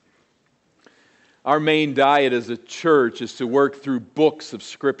Our main diet as a church is to work through books of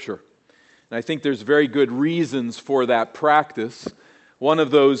Scripture. And I think there's very good reasons for that practice. One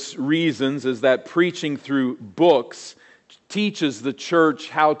of those reasons is that preaching through books teaches the church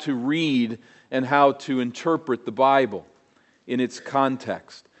how to read and how to interpret the Bible in its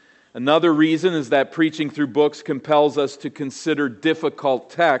context. Another reason is that preaching through books compels us to consider difficult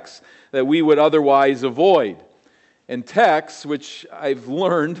texts that we would otherwise avoid. And texts, which I've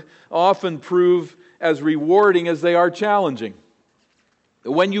learned, often prove as rewarding as they are challenging.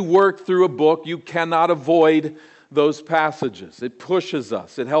 When you work through a book, you cannot avoid those passages. It pushes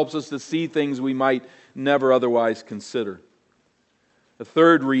us. It helps us to see things we might never otherwise consider. The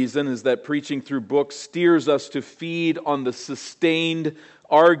third reason is that preaching through books steers us to feed on the sustained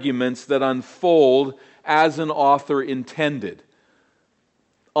arguments that unfold as an author intended,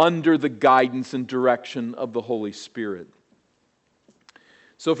 under the guidance and direction of the Holy Spirit.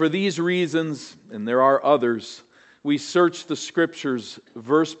 So for these reasons, and there are others, we search the Scriptures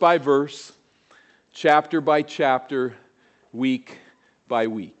verse by verse, chapter by chapter, week by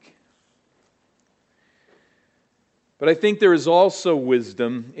week. But I think there is also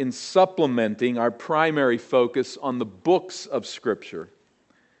wisdom in supplementing our primary focus on the books of Scripture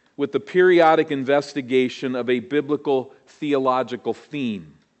with the periodic investigation of a biblical theological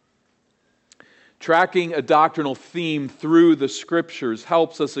theme. Tracking a doctrinal theme through the Scriptures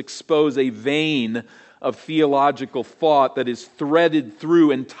helps us expose a vein of theological thought that is threaded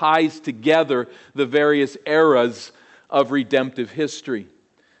through and ties together the various eras of redemptive history.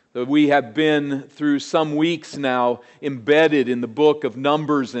 We have been through some weeks now embedded in the book of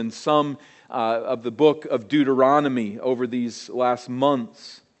Numbers and some of the book of Deuteronomy over these last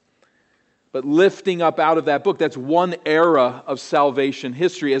months. But lifting up out of that book, that's one era of salvation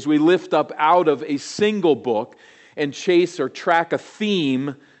history. As we lift up out of a single book and chase or track a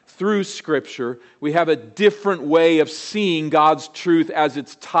theme through Scripture, we have a different way of seeing God's truth as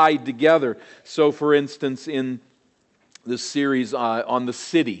it's tied together. So, for instance, in this series on the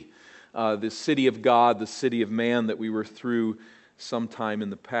city of God, the city of man that we were through sometime in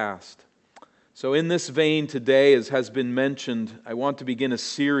the past. So in this vein today, as has been mentioned, I want to begin a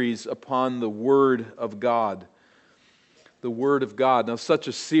series upon the Word of God. The Word of God. Now, such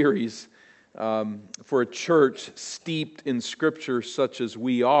a series for a church steeped in Scripture such as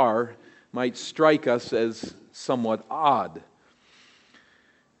we are might strike us as somewhat odd.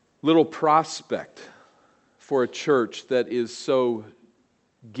 Little prospect for a church that is so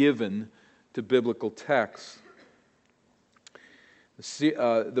given to biblical texts.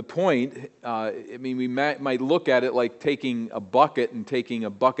 The point, we might look at it like taking a bucket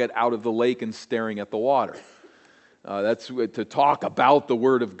out of the lake and staring at the water. That's to talk about the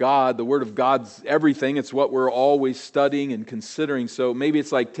Word of God. The Word of God's everything. It's what we're always studying and considering. So maybe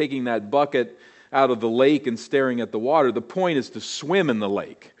it's like taking that bucket out of the lake and staring at the water. The point is to swim in the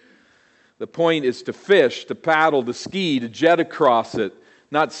lake. The point is to fish, to paddle, to ski, to jet across it,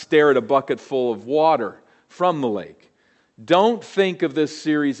 not stare at a bucket full of water from the lake. Don't think of this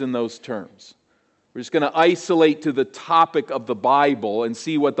series in those terms. We're just going to isolate to the topic of the Bible and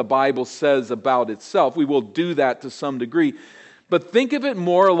see what the Bible says about itself. We will do that to some degree. But think of it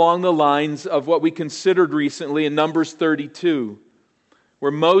more along the lines of what we considered recently in Numbers 32,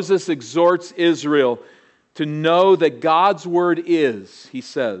 where Moses exhorts Israel to know that God's Word is, he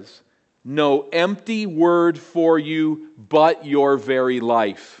says, no empty word for you, but your very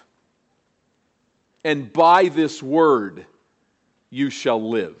life. And by this word you shall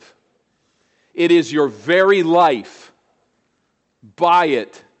live. It is your very life. By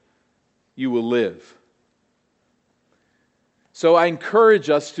it you will live. So I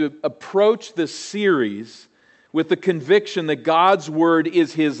encourage us to approach this series with the conviction that God's Word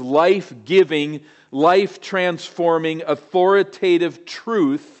is His life-giving, life-transforming, authoritative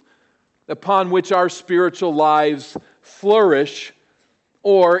truth upon which our spiritual lives flourish,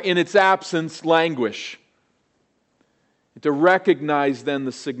 or in its absence, languish. To recognize then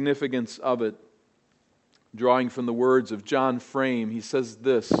the significance of it. Drawing from the words of John Frame, he says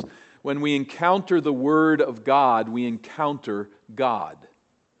this: when we encounter the Word of God, we encounter God.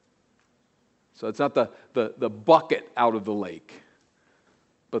 So it's not the bucket out of the lake,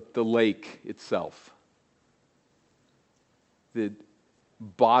 but the lake itself. The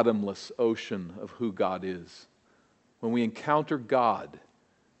bottomless ocean of who God is. When we encounter God,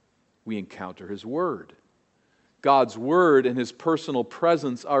 we encounter His Word. God's Word and His personal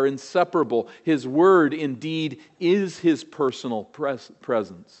presence are inseparable. His Word indeed is His personal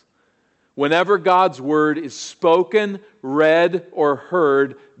presence. Whenever God's Word is spoken, read, or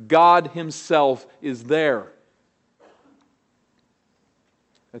heard, God Himself is there.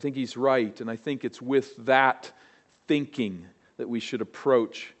 I think he's right, and I think it's with that thinking that we should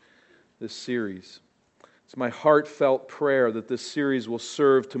approach this series. It's my heartfelt prayer that this series will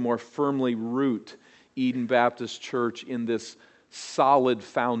serve to more firmly root Eden Baptist Church in this solid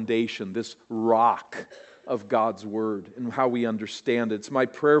foundation, this rock of God's Word and how we understand it. It's my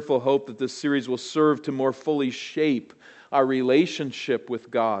prayerful hope that this series will serve to more fully shape our relationship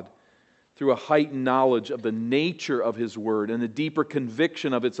with God through a heightened knowledge of the nature of His Word and a deeper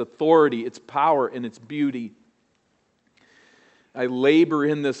conviction of its authority, its power, and its beauty. I labor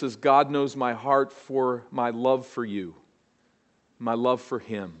in this as God knows my heart for my love for you, my love for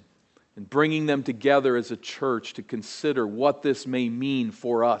Him, and bringing them together as a church to consider what this may mean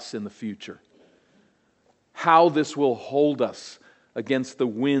for us in the future, how this will hold us against the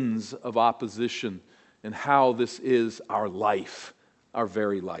winds of opposition, and how this is our life, our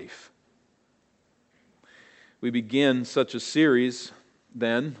very life. We begin such a series,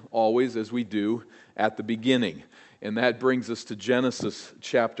 then, always as we do, at the beginning. And that brings us to Genesis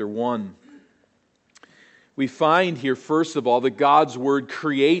chapter 1. We find here, first of all, that God's Word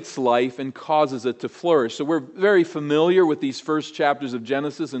creates life and causes it to flourish. So we're very familiar with these first chapters of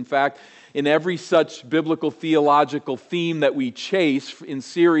Genesis. In fact, in every such biblical theological theme that we chase in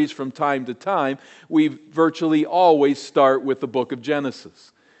series from time to time, we virtually always start with the book of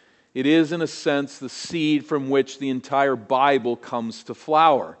Genesis. It is, in a sense, the seed from which the entire Bible comes to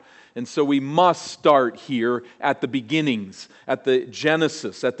flower. And so we must start here at the beginnings, at the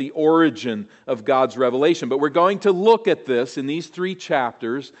Genesis, at the origin of God's revelation. But we're going to look at this in these 3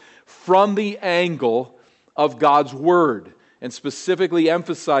 chapters from the angle of God's Word, and specifically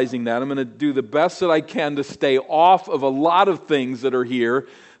emphasizing that. I'm going to do the best that I can to stay off of a lot of things that are here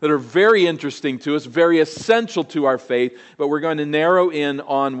that are very interesting to us, very essential to our faith, but we're going to narrow in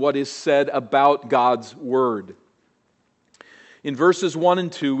on what is said about God's Word. In verses 1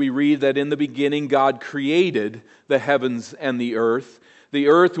 and 2, we read that in the beginning God created the heavens and the earth. The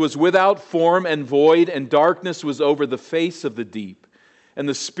earth was without form and void, and darkness was over the face of the deep. And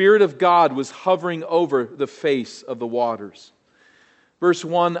the Spirit of God was hovering over the face of the waters. Verse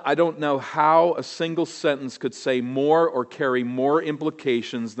 1, I don't know how a single sentence could say more or carry more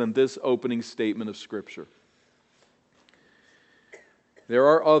implications than this opening statement of Scripture. There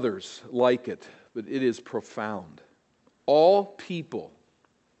are others like it, but it is profound. All people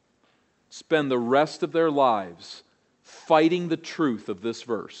spend the rest of their lives fighting the truth of this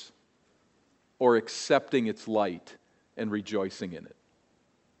verse or accepting its light and rejoicing in it.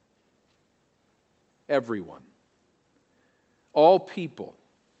 Everyone. All people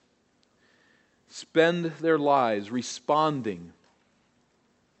spend their lives responding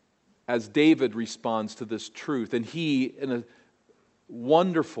as David responds to this truth. And he, in a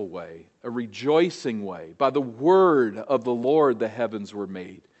wonderful way, a rejoicing way, by the word of the Lord the heavens were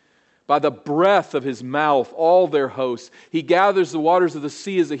made. By the breath of His mouth, all their hosts. He gathers the waters of the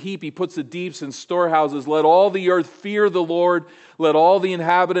sea as a heap. He puts the deeps in storehouses. Let all the earth fear the Lord. Let all the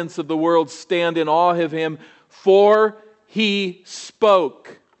inhabitants of the world stand in awe of Him. For He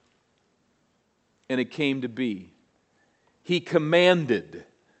spoke, and it came to be. He commanded,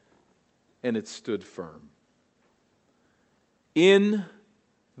 and it stood firm. In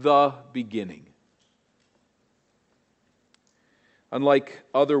the beginning. Unlike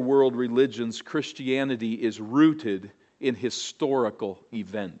other world religions, Christianity is rooted in historical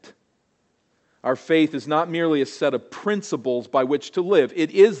event. Our faith is not merely a set of principles by which to live.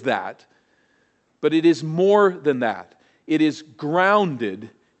 It is that, but it is more than that. It is grounded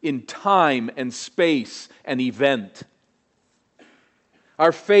in time and space and event.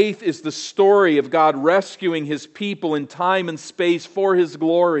 Our faith is the story of God rescuing His people in time and space for His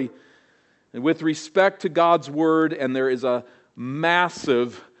glory. And with respect to God's Word, and there is a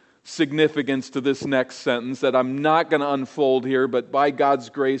massive significance to this next sentence that I'm not going to unfold here, but by God's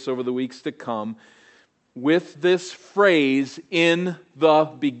grace over the weeks to come, with this phrase, in the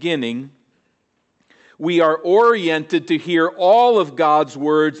beginning, we are oriented to hear all of God's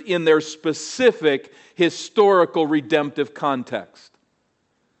words in their specific historical redemptive context.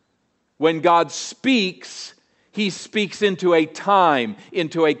 When God speaks, He speaks into a time,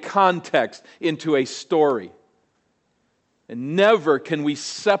 into a context, into a story. And never can we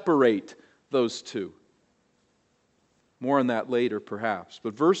separate those two. More on that later, perhaps.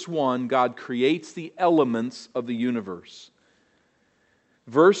 But verse 1, God creates the elements of the universe.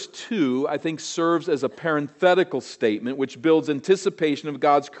 Verse 2, I think, serves as a parenthetical statement which builds anticipation of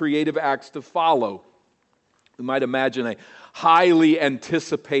God's creative acts to follow. You might imagine a highly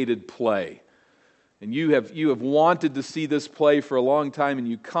anticipated play. And you have wanted to see this play for a long time, and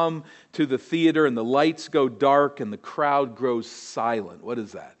you come to the theater and the lights go dark and the crowd grows silent. What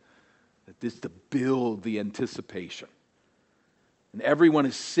is that? This to build the anticipation. And everyone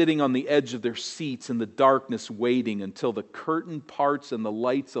is sitting on the edge of their seats in the darkness waiting until the curtain parts and the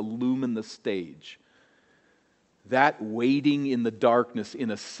lights illumine the stage. That waiting in the darkness,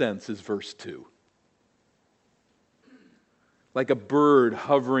 in a sense, is verse 2. Like a bird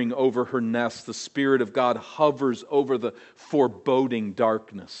hovering over her nest, the Spirit of God hovers over the foreboding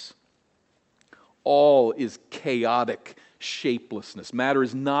darkness. All is chaotic shapelessness. Matter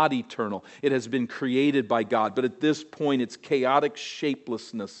is not eternal. It has been created by God, but at this point it's chaotic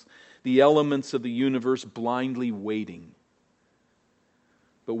shapelessness, the elements of the universe blindly waiting.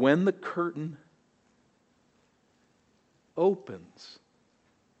 But when the curtain opens,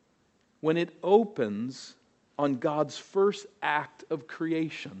 when it opens on God's first act of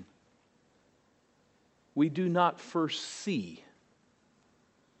creation, we do not first see,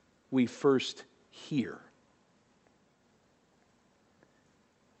 we first hear.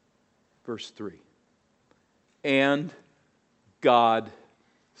 Verse 3. And God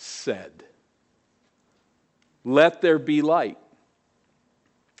said, "Let there be light."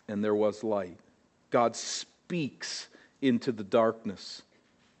 And there was light. God speaks into the darkness,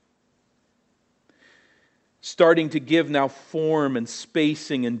 starting to give now form and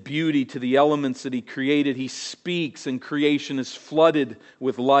spacing and beauty to the elements that He created. He speaks and creation is flooded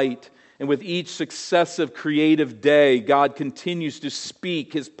with light. And with each successive creative day, God continues to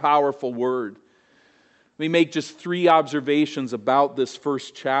speak His powerful word. Let me make just 3 observations about this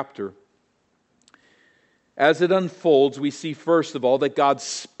first chapter. As it unfolds, we see first of all that God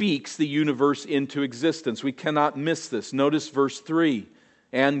speaks the universe into existence. We cannot miss this. Notice verse 3,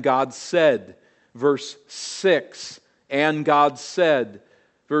 and God said. Verse 6, and God said.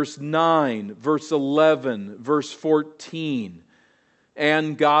 Verse 9, verse 11, verse 14,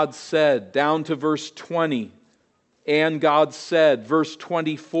 and God said. Down to verse 20, and God said. Verse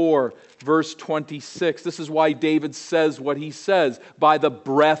 24, verse 26. This is why David says what he says. By the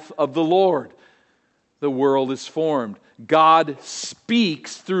breath of the Lord, the world is formed. God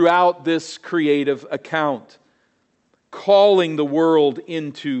speaks throughout this creative account, calling the world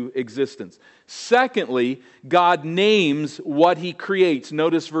into existence. Secondly, God names what He creates.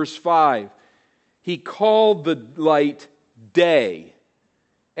 Notice verse 5. He called the light day,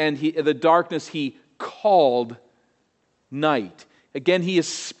 and the darkness He called night. Again, He is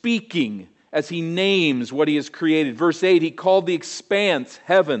speaking as He names what He has created. Verse 8, He called the expanse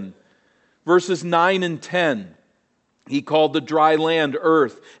heaven. Verses 9 and 10, He called the dry land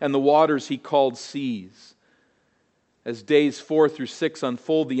earth, and the waters He called seas. As days 4 through 6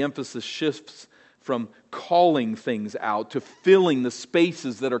 unfold, the emphasis shifts from calling things out to filling the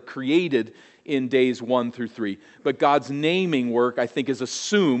spaces that are created in days 1 through 3. But God's naming work, I think, is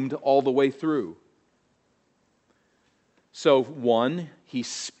assumed all the way through. So, 1, He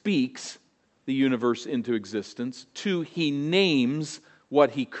speaks the universe into existence. 2, He names what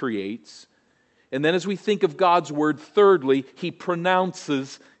He creates. And then as we think of God's word, thirdly, He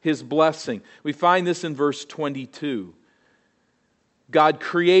pronounces His blessing. We find this in verse 22. God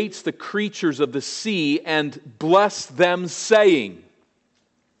creates the creatures of the sea and bless them, saying,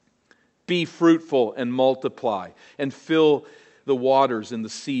 "Be fruitful and multiply, and fill the waters in the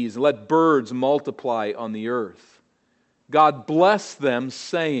seas, and let birds multiply on the earth." God blessed them,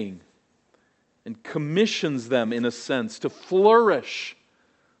 saying, and commissions them, in a sense, to flourish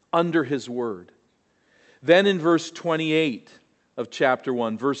under His word. Then in verse 28 of chapter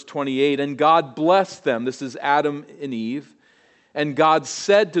 1, verse 28, and God blessed them, this is Adam and Eve, and God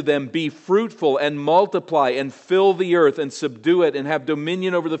said to them, "Be fruitful and multiply and fill the earth and subdue it and have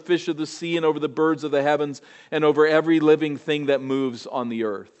dominion over the fish of the sea and over the birds of the heavens and over every living thing that moves on the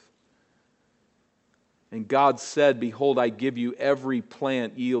earth." And God said, "Behold, I give you every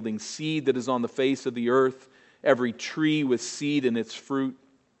plant yielding seed that is on the face of the earth, every tree with seed in its fruit.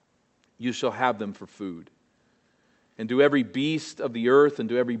 You shall have them for food. And to every beast of the earth, and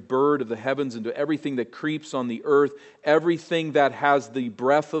to every bird of the heavens, and to everything that creeps on the earth, everything that has the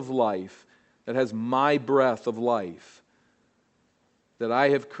breath of life, that has my breath of life, that I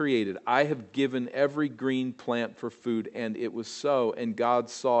have created, I have given every green plant for food." And it was so. And God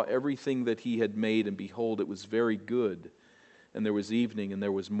saw everything that He had made, and behold, it was very good. And there was evening, and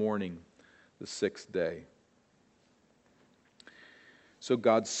there was morning, the 6th day. So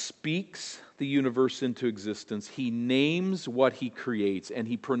God speaks the universe into existence. He names what He creates, and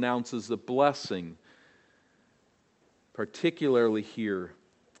He pronounces the blessing, particularly here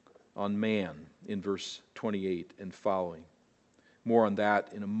on man in verse 28 and following. More on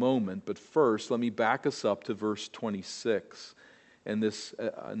that in a moment. But first, let me back us up to verse 26 and this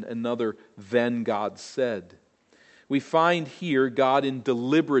another "then God said." We find here God in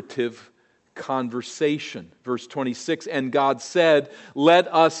deliberative conversation. Verse 26, "And God said, let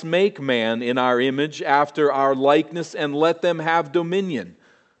us make man in our image, after our likeness, and let them have dominion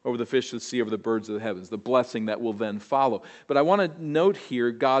over the fish of the sea, over the birds of the heavens," the blessing that will then follow. But I want to note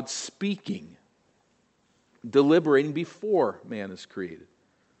here God speaking, deliberating before man is created.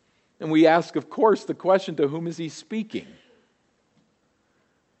 And we ask, of course, the question, to whom is he speaking?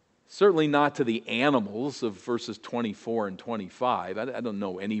 Certainly not to the animals of verses 24 and 25. I don't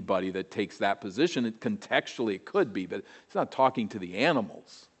know anybody that takes that position. Contextually it could be, but it's not talking to the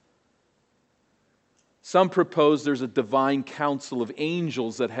animals. Some propose there's a divine council of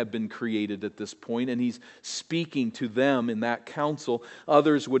angels that have been created at this point, and he's speaking to them in that council.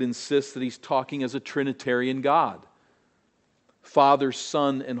 Others would insist that he's talking as a Trinitarian God: Father,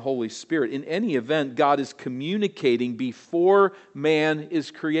 Son, and Holy Spirit. In any event, God is communicating before man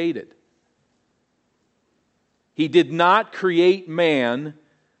is created. He did not create man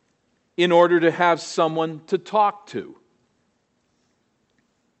in order to have someone to talk to.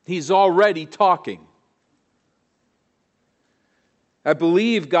 He's already talking. I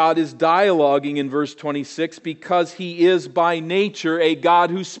believe God is dialoguing in verse 26 because He is by nature a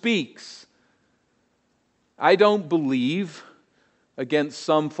God who speaks. I don't believe, against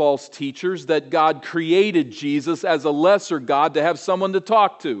some false teachers, that God created Jesus as a lesser God to have someone to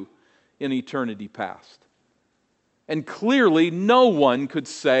talk to in eternity past. And clearly no one could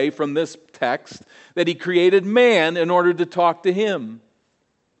say from this text that He created man in order to talk to him.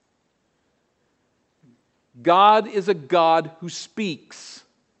 God is a God who speaks.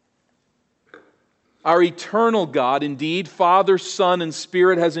 Our eternal God, indeed, Father, Son, and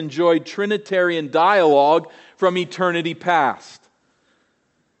Spirit, has enjoyed Trinitarian dialogue from eternity past.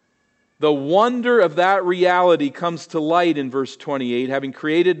 The wonder of that reality comes to light in verse 28. Having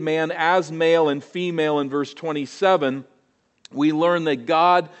created man as male and female in verse 27, we learn that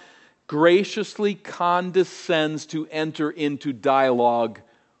God graciously condescends to enter into dialogue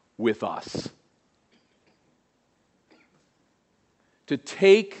with us. To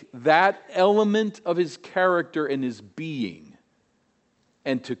take that element of His character and His being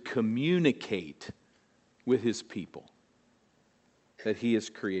and to communicate with His people that He has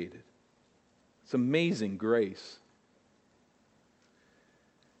created. It's amazing grace.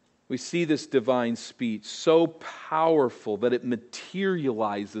 We see this divine speech so powerful that it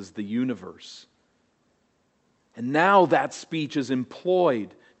materializes the universe. And now that speech is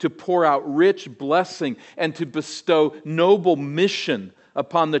employed to pour out rich blessing and to bestow noble mission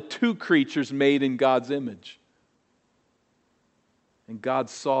upon the two creatures made in God's image. And God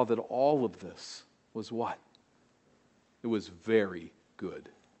saw that all of this was what? It was very good.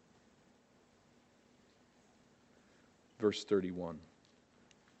 Verse 31.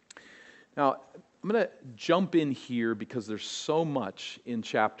 Now, I'm going to jump in here because there's so much in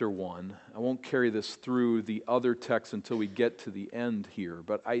chapter 1. I won't carry this through the other texts until we get to the end here,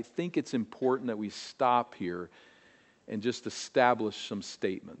 but I think it's important that we stop here and just establish some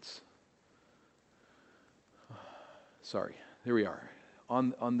statements. Sorry, here we are.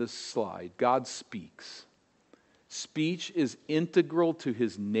 On this slide, God speaks. Speech is integral to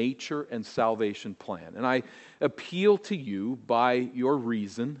His nature and salvation plan. And I appeal to you by your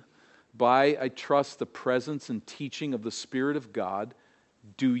reason, by, I trust, the presence and teaching of the Spirit of God.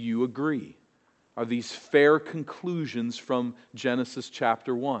 Do you agree? Are these fair conclusions from Genesis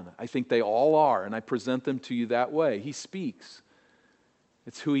chapter 1? I think they all are, and I present them to you that way. He speaks.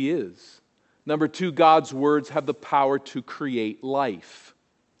 It's who He is. Number 2, God's words have the power to create life.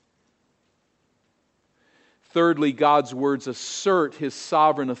 Thirdly, God's words assert His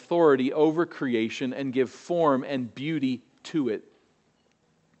sovereign authority over creation and give form and beauty to it.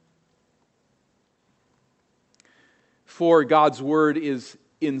 4, God's word is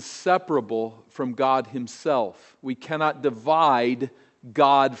inseparable from God Himself. We cannot divide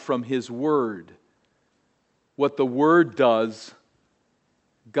God from His word. What the word does,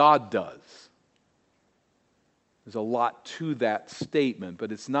 God does. There's a lot to that statement,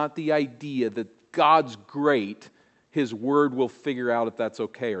 but it's not the idea that God's great, His word will figure out if that's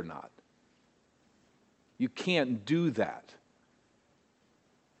okay or not. You can't do that.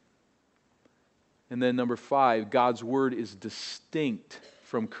 And then number 5, God's word is distinct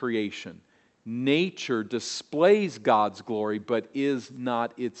from creation. Nature displays God's glory, but is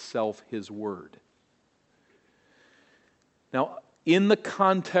not itself His word. Now, in the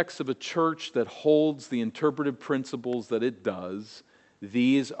context of a church that holds the interpretive principles that it does,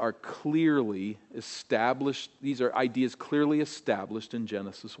 These are clearly established, these are ideas clearly established in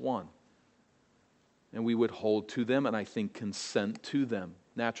Genesis 1. And we would hold to them and I think consent to them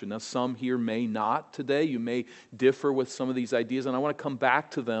naturally. Now some here may not today. You may differ with some of these ideas and I want to come back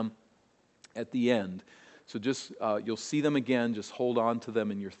to them at the end. So just, you'll see them again. Just hold on to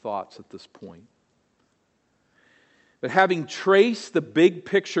them in your thoughts at this point. But having traced the big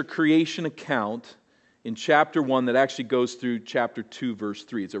picture creation account in chapter 1 that actually goes through chapter 2, verse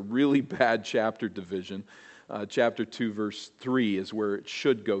 3. It's a really bad chapter division. Chapter 2, verse 3 is where it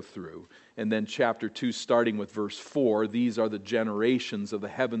should go through. And then chapter 2, starting with verse 4, these are the generations of the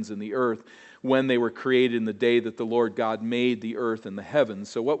heavens and the earth when they were created in the day that the Lord God made the earth and the heavens.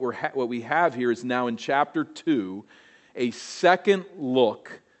 So what we have here is now in chapter 2, a second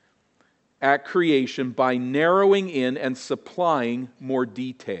look at creation by narrowing in and supplying more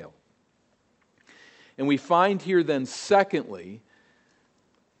detail. And we find here then, secondly,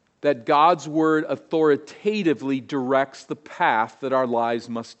 that God's Word authoritatively directs the path that our lives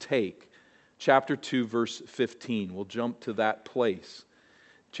must take. Chapter 2, verse 15. We'll jump to that place.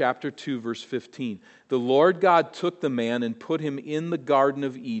 Chapter 2, verse 15. The Lord God took the man and put him in the Garden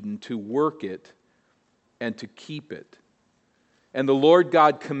of Eden to work it and to keep it. And the Lord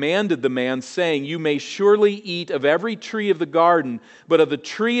God commanded the man, saying, You may surely eat of every tree of the garden, but of the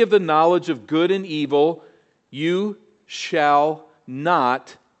tree of the knowledge of good and evil you shall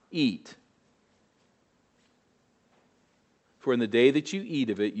not eat. For in the day that you eat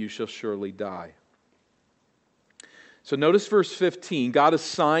of it, you shall surely die. So notice verse 15. God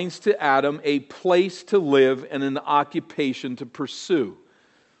assigns to Adam a place to live and an occupation to pursue.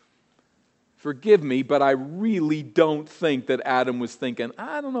 Forgive me, but I really don't think that Adam was thinking,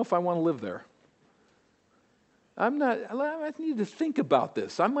 I don't know if I want to live there. I need to think about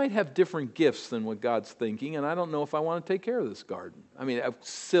this. I might have different gifts than what God's thinking, and I don't know if I want to take care of this garden. I mean,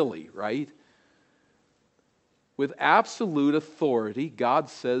 silly, right? With absolute authority,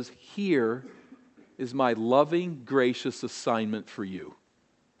 God says, here is my loving, gracious assignment for you.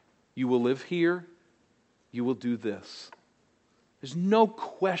 You will live here. You will do this. There's no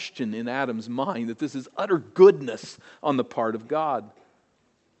question in Adam's mind that this is utter goodness on the part of God.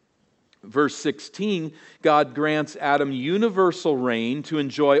 Verse 16, God grants Adam universal reign to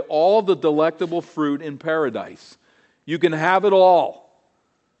enjoy all the delectable fruit in paradise. You can have it all.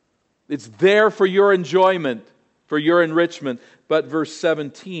 It's there for your enjoyment, for your enrichment. But verse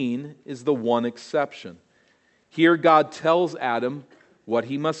 17 is the one exception. Here God tells Adam what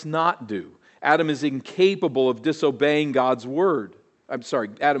he must not do. Adam is incapable of disobeying God's word.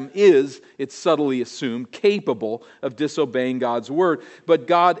 Adam is, it's subtly assumed, capable of disobeying God's word. But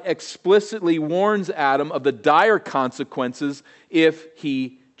God explicitly warns Adam of the dire consequences if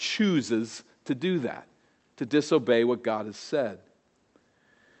he chooses to do that, to disobey what God has said.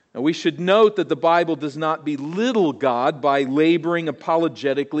 Now we should note that the Bible does not belittle God by laboring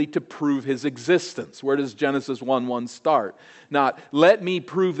apologetically to prove His existence. Where does Genesis 1:1 start? Not, let me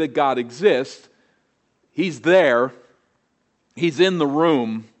prove that God exists. He's there. He's in the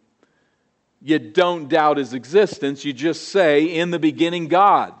room. You don't doubt His existence. You just say, in the beginning,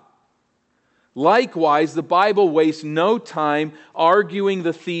 God. Likewise, the Bible wastes no time arguing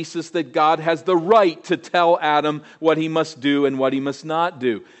the thesis that God has the right to tell Adam what he must do and what he must not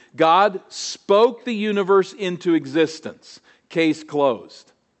do. God spoke the universe into existence. Case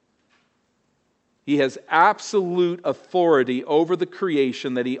closed. He has absolute authority over the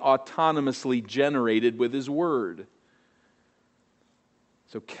creation that He autonomously generated with His word.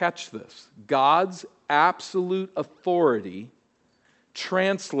 So catch this. God's absolute authority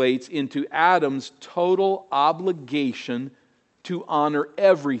translates into Adam's total obligation to honor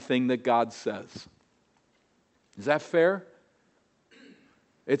everything that God says. Is that fair?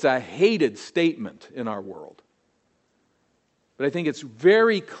 It's a hated statement in our world. But I think it's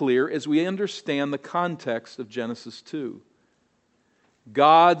very clear as we understand the context of Genesis 2.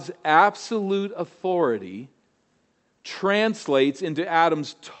 God's absolute authority translates into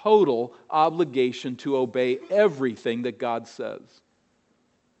Adam's total obligation to obey everything that God says.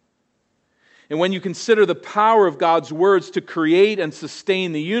 And when you consider the power of God's words to create and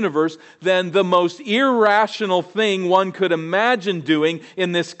sustain the universe, then the most irrational thing one could imagine doing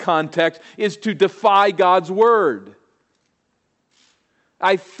in this context is to defy God's word.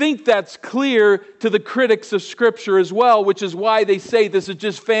 I think that's clear to the critics of Scripture as well, which is why they say this is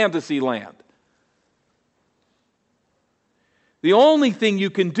just fantasy land. The only thing you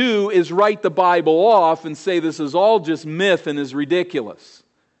can do is write the Bible off and say this is all just myth and is ridiculous.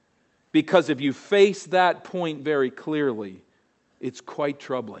 Because if you face that point very clearly, it's quite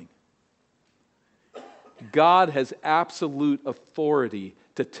troubling. God has absolute authority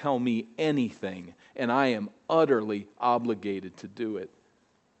to tell me anything, and I am utterly obligated to do it.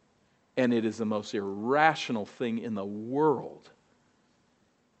 And it is the most irrational thing in the world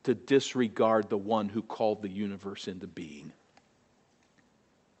to disregard the one who called the universe into being.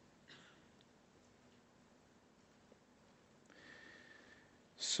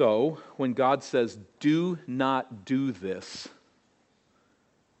 So, when God says, do not do this,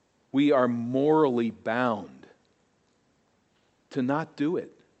 we are morally bound to not do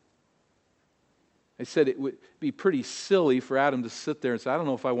it. I said it would be pretty silly for Adam to sit there and say, I don't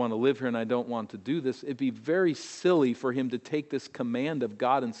know if I want to live here and I don't want to do this. It'd be very silly for him to take this command of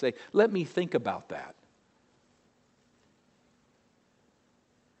God and say, let me think about that.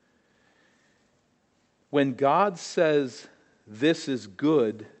 When God says, this is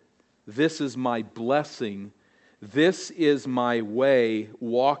good, this is my blessing, this is my way,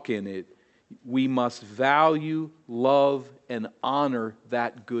 walk in it, we must value, love, and honor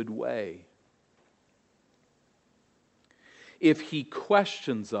that good way. If He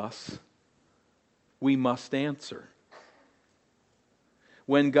questions us, we must answer.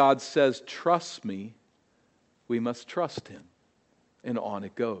 When God says, trust me, we must trust Him. And on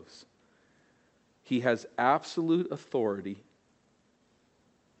it goes. He has absolute authority.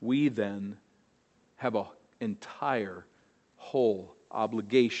 We then have an entire, whole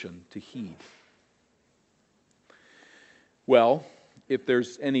obligation to heed. Well, if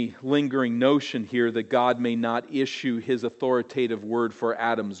there's any lingering notion here that God may not issue His authoritative word for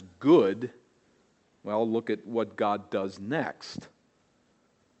Adam's good, well, look at what God does next.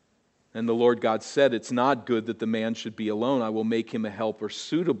 And the Lord God said, it's not good that the man should be alone. I will make him a helper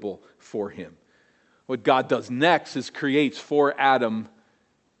suitable for him. What God does next is creates for Adam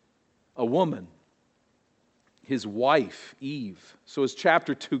a woman, his wife, Eve. So as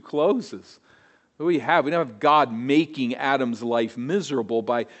chapter 2 closes, what we don't have God making Adam's life miserable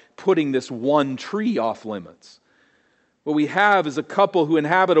by putting this one tree off limits. What we have is a couple who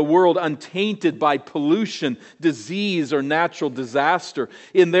inhabit a world untainted by pollution, disease, or natural disaster.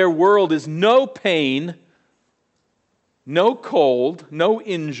 In their world is no pain, no cold, no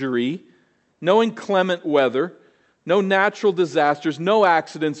injury, no inclement weather, no natural disasters, no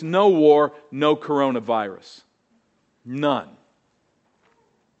accidents, no war, no coronavirus. None.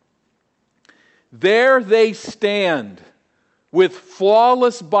 There they stand with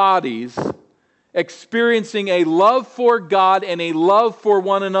flawless bodies, experiencing a love for God and a love for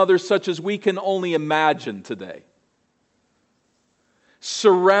one another such as we can only imagine today.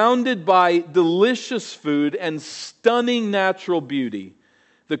 Surrounded by delicious food and stunning natural beauty,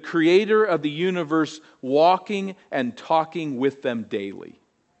 the Creator of the universe walking and talking with them daily.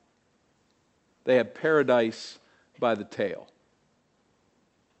 They have paradise by the tail.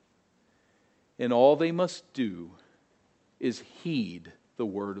 And all they must do is heed the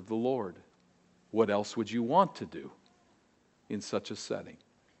word of the Lord. What else would you want to do in such a setting?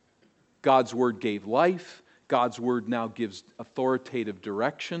 God's word gave life. God's word now gives authoritative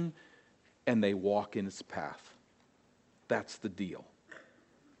direction, and they walk in its path. That's the deal.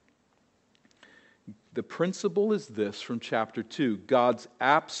 The principle is this from chapter 2. God's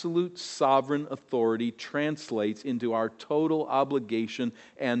absolute sovereign authority translates into our total obligation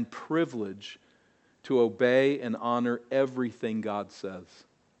and privilege to obey and honor everything God says.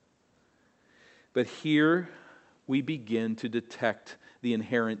 But here we begin to detect the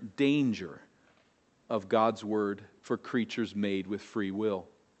inherent danger of God's word for creatures made with free will.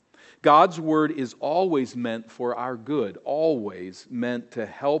 God's word is always meant for our good, always meant to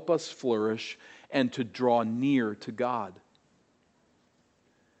help us flourish and to draw near to God.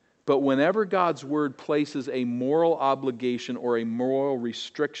 But whenever God's word places a moral obligation or a moral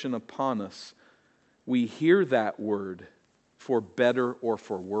restriction upon us, we hear that word for better or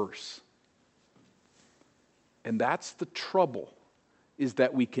for worse. And that's the trouble, is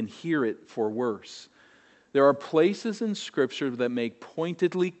that we can hear it for worse. There are places in Scripture that make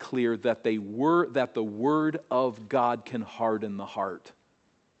pointedly clear that the Word of God can harden the heart.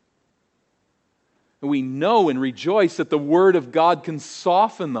 And we know and rejoice that the Word of God can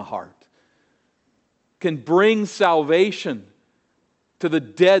soften the heart, can bring salvation to the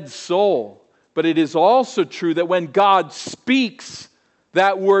dead soul. But it is also true that when God speaks,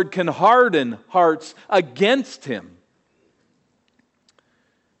 that word can harden hearts against Him.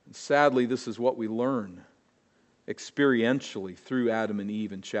 And sadly, this is what we learn experientially through Adam and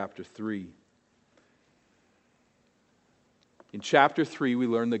Eve in chapter 3. In chapter 3, we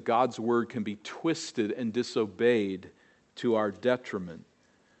learn that God's word can be twisted and disobeyed to our detriment.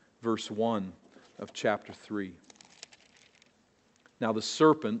 Verse 1 of chapter 3. Now the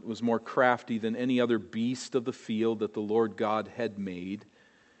serpent was more crafty than any other beast of the field that the Lord God had made,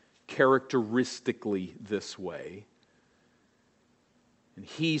 characteristically this way. And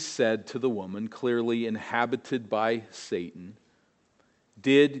he said to the woman, clearly inhabited by Satan,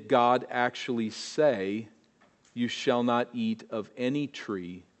 did God actually say, you shall not eat of any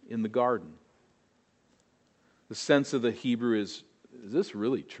tree in the garden? The sense of the Hebrew is this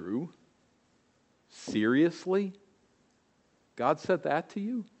really true? Seriously? God said that to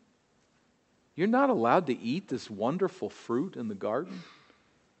you? You're not allowed to eat this wonderful fruit in the garden?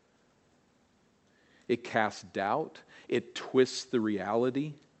 It casts doubt. It twists the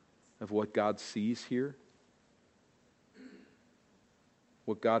reality of what God sees here,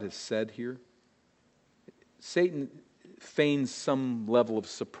 what God has said here. Satan feigns some level of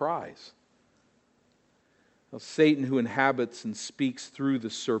surprise. Well, Satan, who inhabits and speaks through the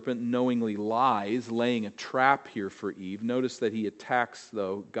serpent, knowingly lies, laying a trap here for Eve. Notice that he attacks,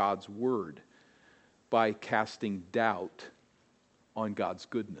 though, God's word by casting doubt on God's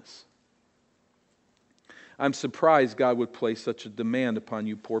goodness. I'm surprised God would place such a demand upon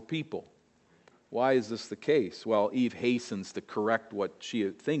you poor people. Why is this the case? Well, Eve hastens to correct what she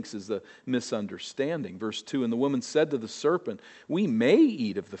thinks is the misunderstanding. Verse 2, and the woman said to the serpent, we may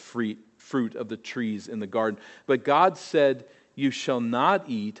eat of the fruit of the trees in the garden, but God said, you shall not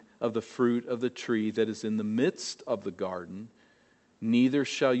eat of the fruit of the tree that is in the midst of the garden, neither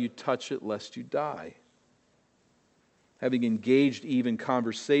shall you touch it lest you die. Having engaged Eve in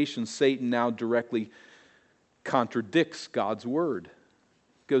conversation, Satan now directly contradicts God's word,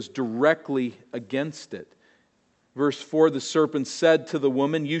 goes directly against it. Verse 4, the serpent said to the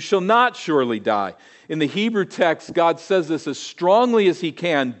woman, you shall not surely die. In the Hebrew text, God says this as strongly as he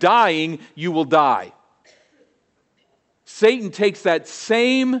can, dying, you will die. Satan takes that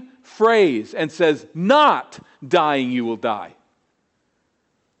same phrase and says, not dying, you will die.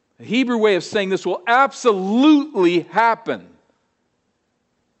 The Hebrew way of saying this will absolutely happen.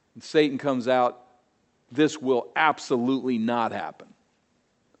 And Satan comes out, this will absolutely not happen.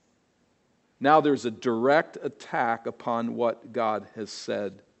 Now there's a direct attack upon what God has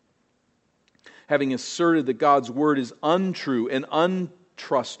said. Having asserted that God's word is untrue and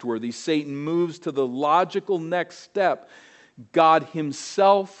untrustworthy, Satan moves to the logical next step. God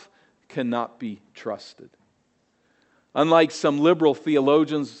himself cannot be trusted. Unlike some liberal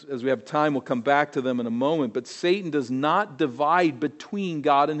theologians, as we have time, we'll come back to them in a moment, but Satan does not divide between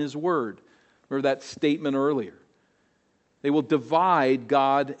God and his word. Remember that statement earlier. They will divide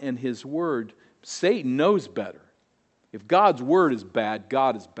God and his word. Satan knows better. If God's word is bad,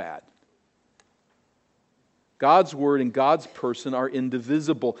 God is bad. God's word and God's person are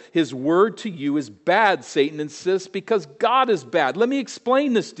indivisible. His word to you is bad, Satan insists, because God is bad. Let me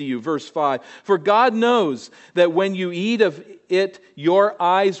explain this to you, verse 5. For God knows that when you eat of it, your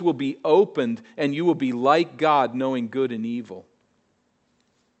eyes will be opened and you will be like God, knowing good and evil.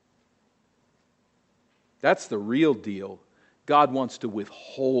 That's the real deal. God wants to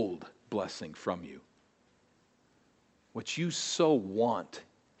withhold blessing from you. What you so want,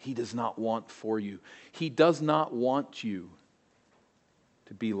 He does not want for you. He does not want you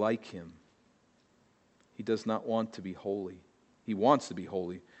to be like Him. He does not want to be holy. He wants to be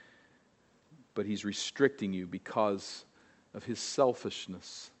holy, but He's restricting you because of His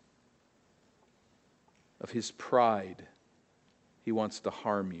selfishness, of His pride. He wants to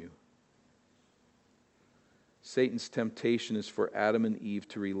harm you. Satan's temptation is for Adam and Eve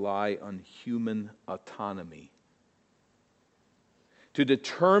to rely on human autonomy, to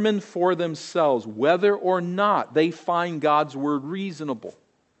determine for themselves whether or not they find God's word reasonable,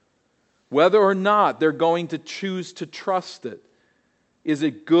 whether or not they're going to choose to trust it. Is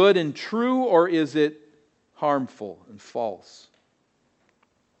it good and true, or is it harmful and false?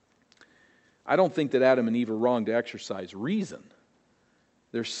 I don't think that Adam and Eve are wrong to exercise reason.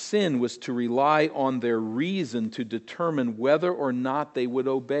 Their sin was to rely on their reason to determine whether or not they would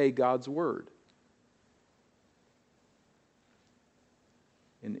obey God's word.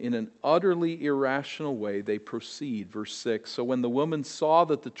 And in an utterly irrational way, they proceed. Verse 6, so when the woman saw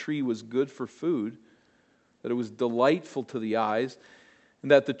that the tree was good for food, that it was delightful to the eyes,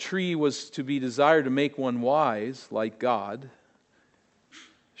 and that the tree was to be desired to make one wise, like God,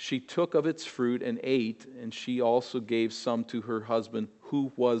 she took of its fruit and ate, and she also gave some to her husband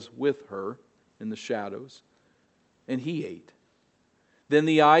who was with her in the shadows, and he ate. Then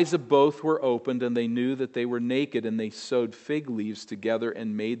the eyes of both were opened, and they knew that they were naked, and they sewed fig leaves together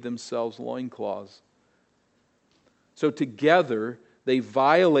and made themselves loincloths. So together They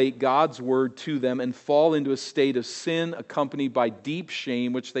violate God's word to them and fall into a state of sin accompanied by deep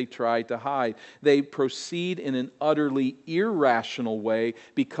shame, which they try to hide. They proceed in an utterly irrational way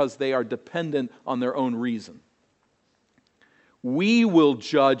because they are dependent on their own reason. We will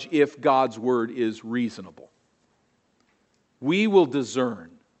judge if God's word is reasonable. We will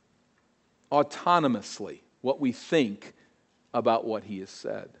discern autonomously what we think about what He has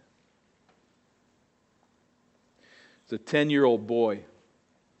said. It's a 10-year-old boy.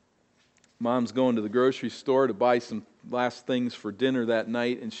 Mom's going to the grocery store to buy some last things for dinner that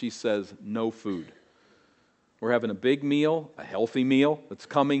night, and she says, no food. We're having a big meal, a healthy meal that's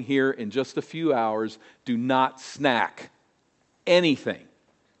coming here in just a few hours. Do not snack anything.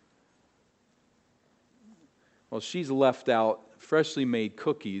 Well, she's left out freshly made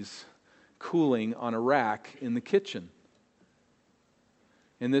cookies cooling on a rack in the kitchen.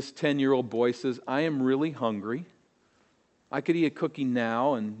 And this 10-year-old boy says, I am really hungry. I could eat a cookie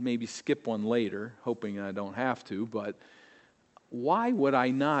now and maybe skip one later, hoping I don't have to, but why would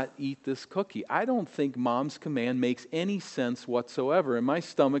I not eat this cookie? I don't think Mom's command makes any sense whatsoever, and my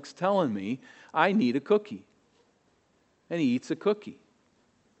stomach's telling me I need a cookie. And he eats a cookie.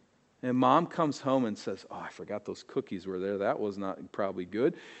 And Mom comes home and says, I forgot those cookies were there. That was not probably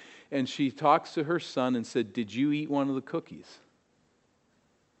good. And she talks to her son and said, did you eat one of the cookies?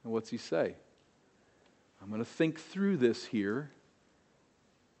 And what's he say? I'm going to think through this here.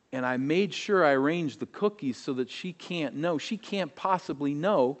 And I made sure I arranged the cookies so that she can't know. She can't possibly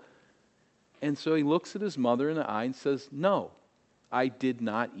know. And so he looks at his mother in the eye and says, no, I did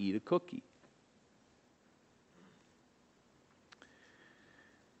not eat a cookie.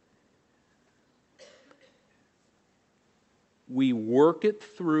 We work it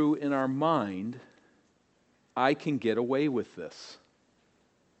through in our mind. I can get away with this.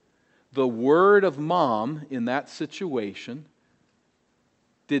 The word of Mom in that situation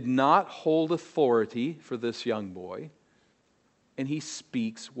did not hold authority for this young boy, and he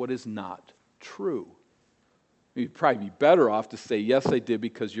speaks what is not true. You'd probably be better off to say, yes, I did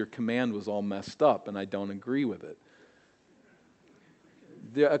because your command was all messed up and I don't agree with it.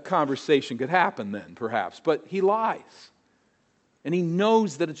 A conversation could happen then, perhaps, but he lies. And he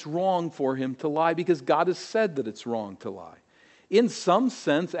knows that it's wrong for him to lie because God has said that it's wrong to lie. In some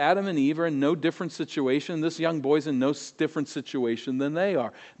sense, Adam and Eve are in no different situation. This young boy's in no different situation than they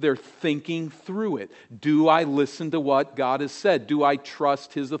are. They're thinking through it. Do I listen to what God has said? Do I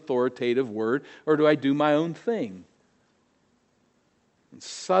trust His authoritative word, or do I do my own thing? And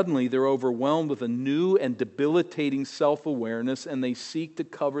suddenly they're overwhelmed with a new and debilitating self-awareness, and they seek to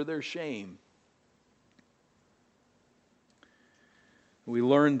cover their shame. We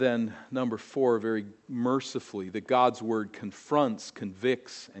learn then, number 4, very mercifully, that God's word confronts,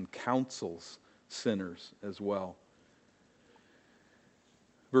 convicts, and counsels sinners as well.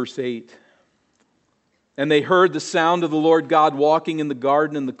 Verse 8, and they heard the sound of the Lord God walking in the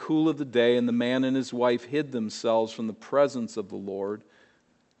garden in the cool of the day, and the man and his wife hid themselves from the presence of the Lord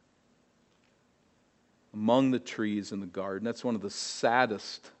among the trees in the garden. That's one of the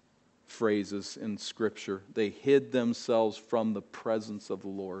saddest phrases in Scripture. They hid themselves from the presence of the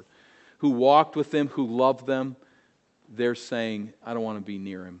Lord. Who walked with Him, who loved them, they're saying, I don't want to be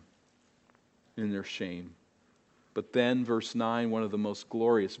near Him, in their shame. But then, verse 9, one of the most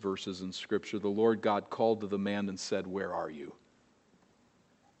glorious verses in Scripture, the Lord God called to the man and said, where are you?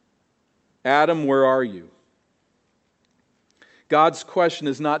 Adam, where are you? God's question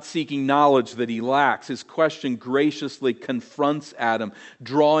is not seeking knowledge that he lacks. His question graciously confronts Adam,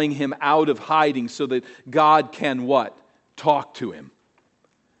 drawing him out of hiding so that God can what? Talk to him.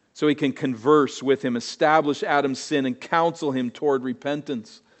 So He can converse with him, establish Adam's sin, and counsel him toward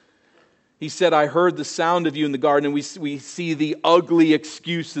repentance. He said, I heard the sound of you in the garden, and we see the ugly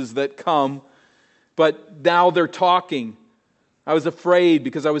excuses that come. But now they're talking. I was afraid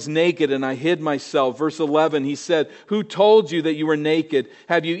because I was naked and I hid myself. Verse 11, he said, who told you that you were naked?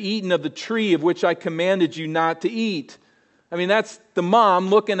 Have you eaten of the tree of which I commanded you not to eat? I mean, that's the mom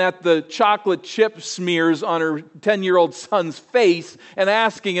looking at the chocolate chip smears on her 10-year-old son's face and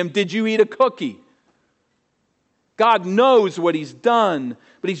asking him, did you eat a cookie? God knows what He's done,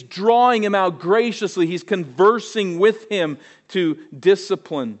 but He's drawing him out graciously. He's conversing with him to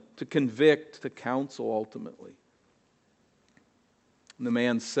discipline, to convict, to counsel ultimately. And the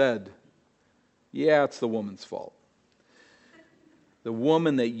man said, yeah, it's the woman's fault. The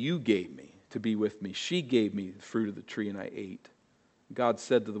woman that you gave me to be with me, she gave me the fruit of the tree and I ate. God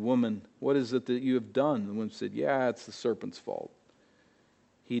said to the woman, what is it that you have done? The woman said, yeah, it's the serpent's fault.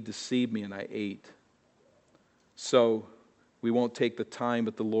 He deceived me and I ate. So we won't take the time,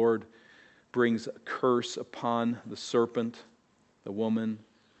 but the Lord brings a curse upon the serpent. the woman,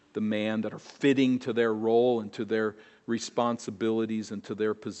 the man, that are fitting to their role and to their responsibilities and to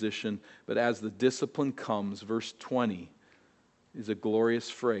their position. But as the discipline comes, verse 20 is a glorious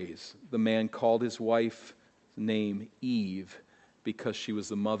phrase. The man called his wife's name Eve because she was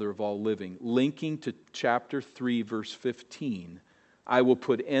the mother of all living. Linking to chapter 3, verse 15, I will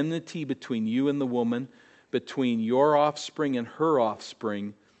put enmity between you and the woman, between your offspring and her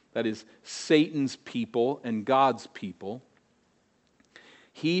offspring, that is Satan's people and God's people.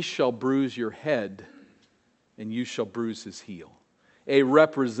 He shall bruise your head, and you shall bruise his heel. A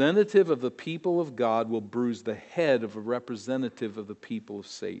representative of the people of God will bruise the head of a representative of the people of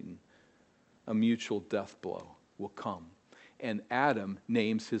Satan. A mutual death blow will come. And Adam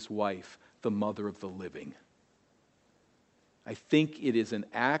names his wife the mother of the living. I think it is an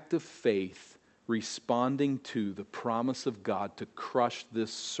act of faith responding to the promise of God to crush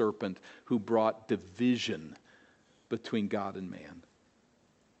this serpent who brought division between God and man.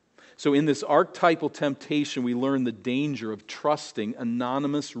 So in this archetypal temptation, we learn the danger of trusting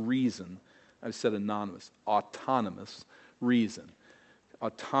anonymous reason. I've said anonymous, autonomous reason.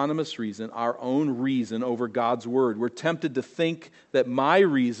 Autonomous reason, our own reason over God's Word. We're tempted to think that my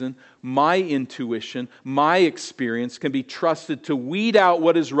reason, my intuition, my experience can be trusted to weed out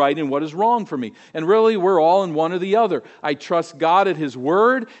what is right and what is wrong for me. And really, we're all in one or the other. I trust God at His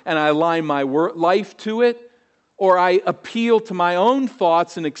Word and I align my life to it, or I appeal to my own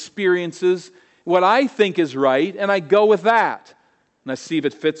thoughts and experiences, what I think is right, and I go with that. And I see if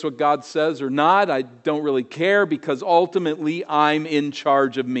it fits what God says or not. I don't really care because ultimately I'm in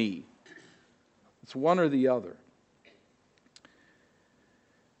charge of me. It's one or the other.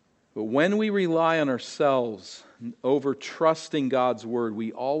 But when we rely on ourselves over trusting God's Word,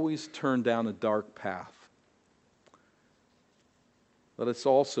 we always turn down a dark path. Let us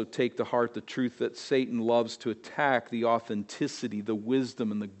also take to heart the truth that Satan loves to attack the authenticity, the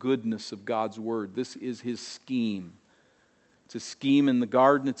wisdom, and the goodness of God's Word. This is his scheme. It's a scheme in the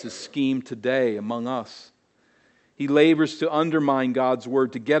garden. It's a scheme today among us. He labors to undermine God's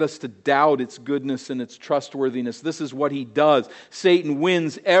Word, to get us to doubt its goodness and its trustworthiness. This is what he does. Satan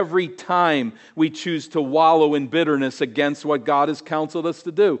wins every time we choose to wallow in bitterness against what God has counseled us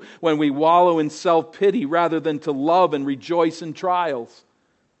to do. When we wallow in self-pity rather than to love and rejoice in trials.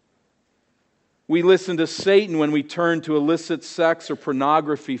 We listen to Satan when we turn to illicit sex or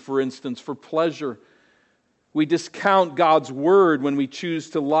pornography, for instance, for pleasure. We discount God's Word when we choose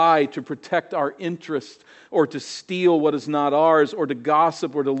to lie to protect our interest, or to steal what is not ours, or to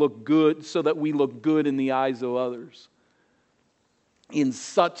gossip, or to look good so that we look good in the eyes of others. In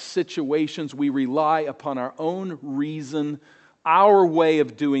such situations, we rely upon our own reason, our way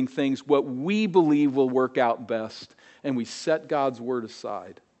of doing things, what we believe will work out best, and we set God's Word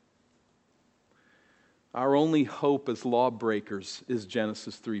aside. Our only hope as lawbreakers is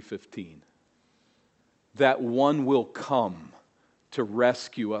Genesis 3:15. That one will come to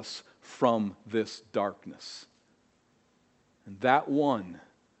rescue us from this darkness. And that one,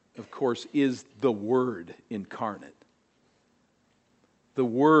 of course, is the Word incarnate. The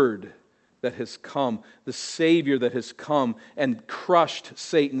Word that has come, the Savior that has come and crushed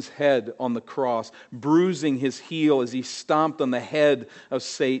Satan's head on the cross, bruising his heel as he stomped on the head of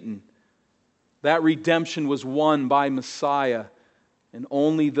Satan. That redemption was won by Messiah. And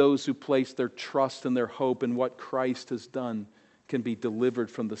only those who place their trust and their hope in what Christ has done can be delivered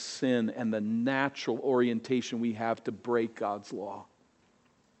from the sin and the natural orientation we have to break God's law.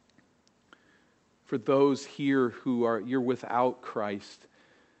 For those here you're without Christ,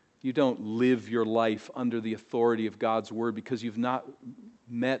 you don't live your life under the authority of God's Word because you've not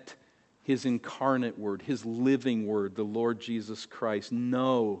met His incarnate Word, His living Word, the Lord Jesus Christ.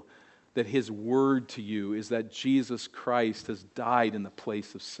 Know that His word to you is that Jesus Christ has died in the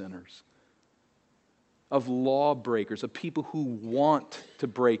place of sinners, of lawbreakers, of people who want to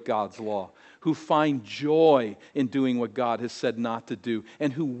break God's law, who find joy in doing what God has said not to do,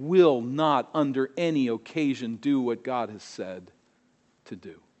 and who will not under any occasion do what God has said to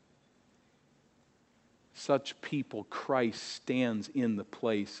do. Such people, Christ stands in the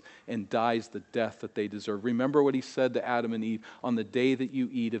place and dies the death that they deserve. Remember what He said to Adam and Eve, on the day that you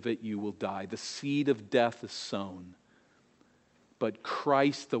eat of it, you will die. The seed of death is sown. But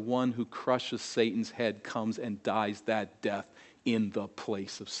Christ, the one who crushes Satan's head, comes and dies that death in the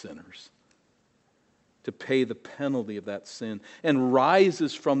place of sinners, to pay the penalty of that sin, and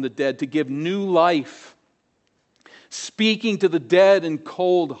rises from the dead to give new life, speaking to the dead and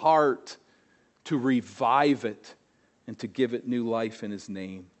cold heart, to revive it and to give it new life in His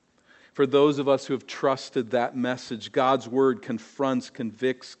name. For those of us who have trusted that message, God's Word confronts,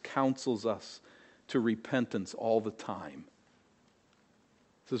 convicts, counsels us to repentance all the time.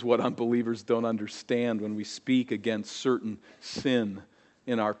 This is what unbelievers don't understand when we speak against certain sin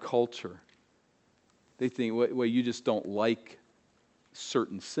in our culture. They think, well, you just don't like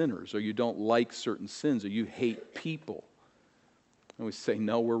certain sinners, or you don't like certain sins, or you hate people. And we say,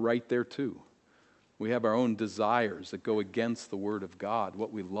 no, we're right there too. We have our own desires that go against the Word of God.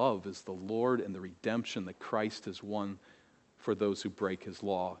 What we love is the Lord and the redemption that Christ has won for those who break His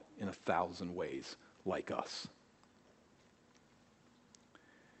law in 1,000 ways, like us.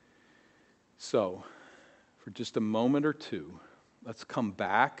 So, for just a moment or two, let's come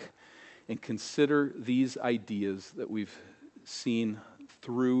back and consider these ideas that we've seen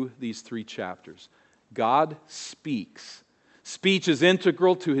through these 3 chapters. God speaks. Speech is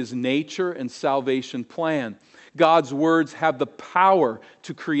integral to His nature and salvation plan. God's words have the power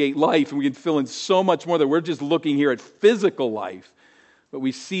to create life, and we can fill in so much more that we're just looking here at physical life. But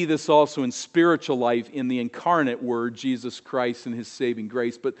we see this also in spiritual life in the incarnate Word, Jesus Christ and His saving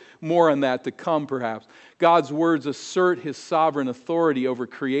grace. But more on that to come, perhaps. God's words assert His sovereign authority over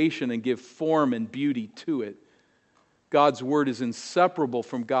creation and give form and beauty to it. God's Word is inseparable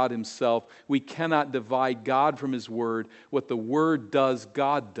from God Himself. We cannot divide God from His Word. What the Word does,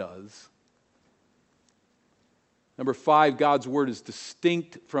 God does. Number 5, God's Word is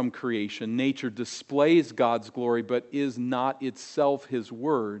distinct from creation. Nature displays God's glory, but is not itself His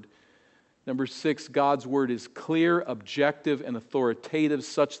Word. Number 6, God's Word is clear, objective, and authoritative,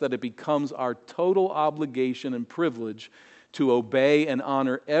 such that it becomes our total obligation and privilege to obey and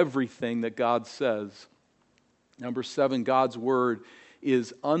honor everything that God says. Number 7, God's Word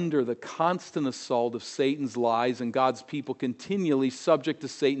is under the constant assault of Satan's lies, and God's people continually subject to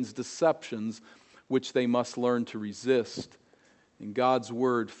Satan's deceptions, which they must learn to resist. And God's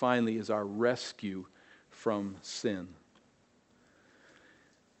Word, finally, is our rescue from sin.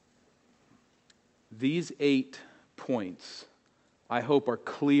 These 8 points, I hope, are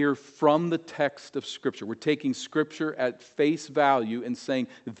clear from the text of Scripture. We're taking Scripture at face value and saying,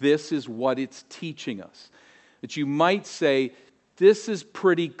 this is what it's teaching us. That you might say, this is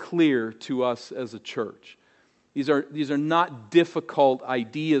pretty clear to us as a church. These are not difficult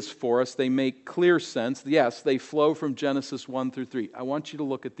ideas for us. They make clear sense. Yes, they flow from Genesis 1 through 3. I want you to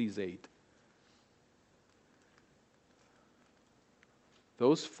look at these 8.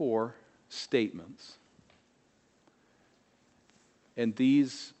 Those 4 statements and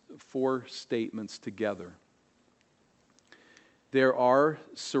these 4 statements together. There are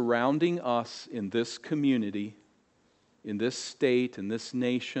surrounding us in this community, in this state, in this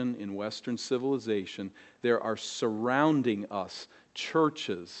nation, in Western civilization, there are surrounding us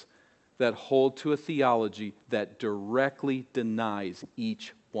churches that hold to a theology that directly denies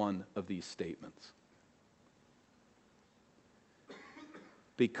each one of these statements.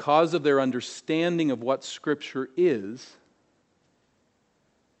 Because of their understanding of what Scripture is,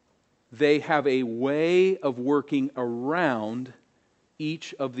 they have a way of working around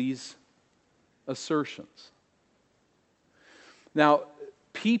each of these assertions. Now,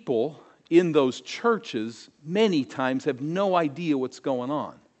 people in those churches many times have no idea what's going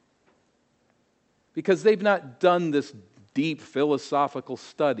on, because they've not done this deep philosophical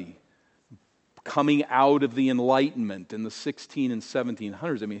study coming out of the Enlightenment in the 16 and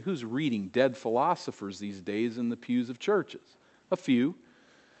 1700s. I mean, who's reading dead philosophers these days in the pews of churches? A few.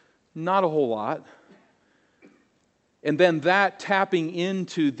 Not a whole lot. And then that tapping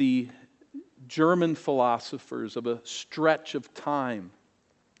into the German philosophers of a stretch of time,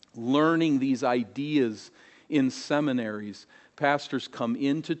 learning these ideas in seminaries. Pastors come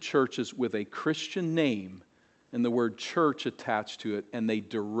into churches with a Christian name and the word church attached to it, and they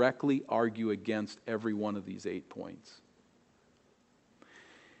directly argue against every one of these 8 points.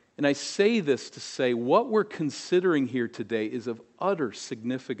 And I say this to say what we're considering here today is of utter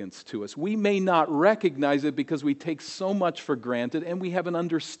significance to us. We may not recognize it because we take so much for granted and we have an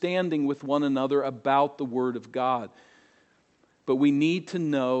understanding with one another about the Word of God. But we need to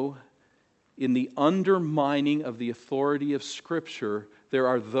know, in the undermining of the authority of Scripture, there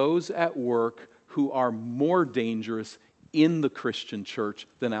are those at work who are more dangerous in the Christian church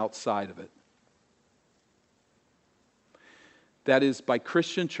than outside of it. That is, by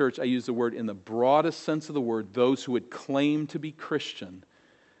Christian church, I use the word in the broadest sense of the word, those who would claim to be Christian.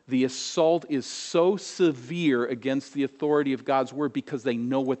 The assault is so severe against the authority of God's Word because they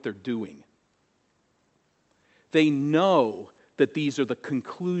know what they're doing. They know that these are the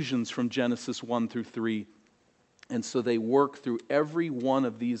conclusions from Genesis 1 through 3, and so they work through every one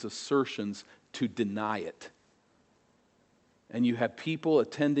of these assertions to deny it. And you have people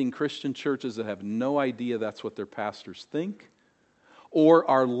attending Christian churches that have no idea that's what their pastors think, or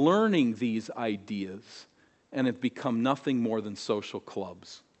are learning these ideas and have become nothing more than social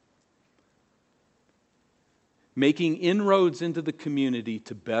clubs. Making inroads into the community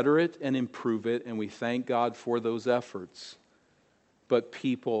to better it and improve it, and we thank God for those efforts. But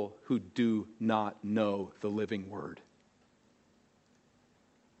people who do not know the living Word.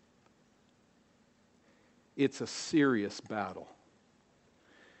 It's a serious battle.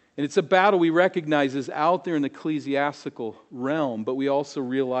 And it's a battle we recognize is out there in the ecclesiastical realm, but we also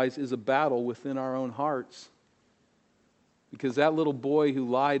realize is a battle within our own hearts. Because that little boy who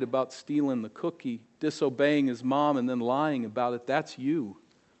lied about stealing the cookie, disobeying his mom, and then lying about it, that's you.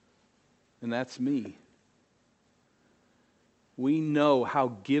 And that's me. We know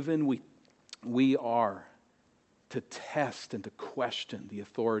how given we are to test and to question the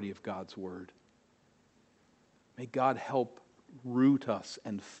authority of God's Word. May God help root us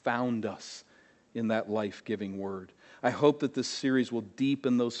and found us in that life-giving Word. I hope that this series will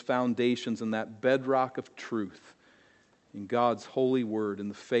deepen those foundations and that bedrock of truth in God's holy Word in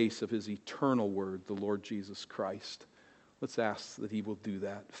the face of His eternal Word, the Lord Jesus Christ. Let's ask that He will do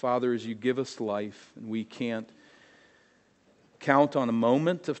that. Father, as you give us life, and we can't count on a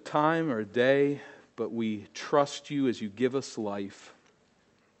moment of time or a day, but we trust you as you give us life,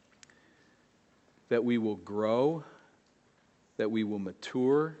 that we will grow, that we will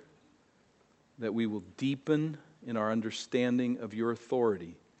mature, that we will deepen in our understanding of your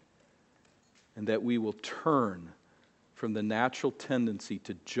authority, and that we will turn from the natural tendency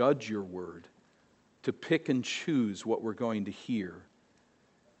to judge your word, to pick and choose what we're going to hear,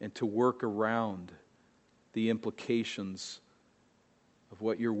 and to work around the implications of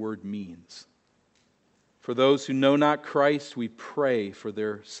what your word means. For those who know not Christ, we pray for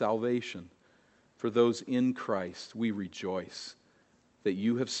their salvation. For those in Christ, we rejoice that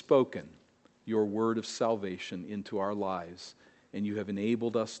you have spoken your word of salvation into our lives, and you have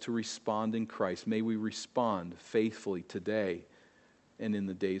enabled us to respond in Christ. May we respond faithfully today and in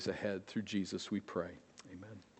the days ahead. Through Jesus we pray. Amen.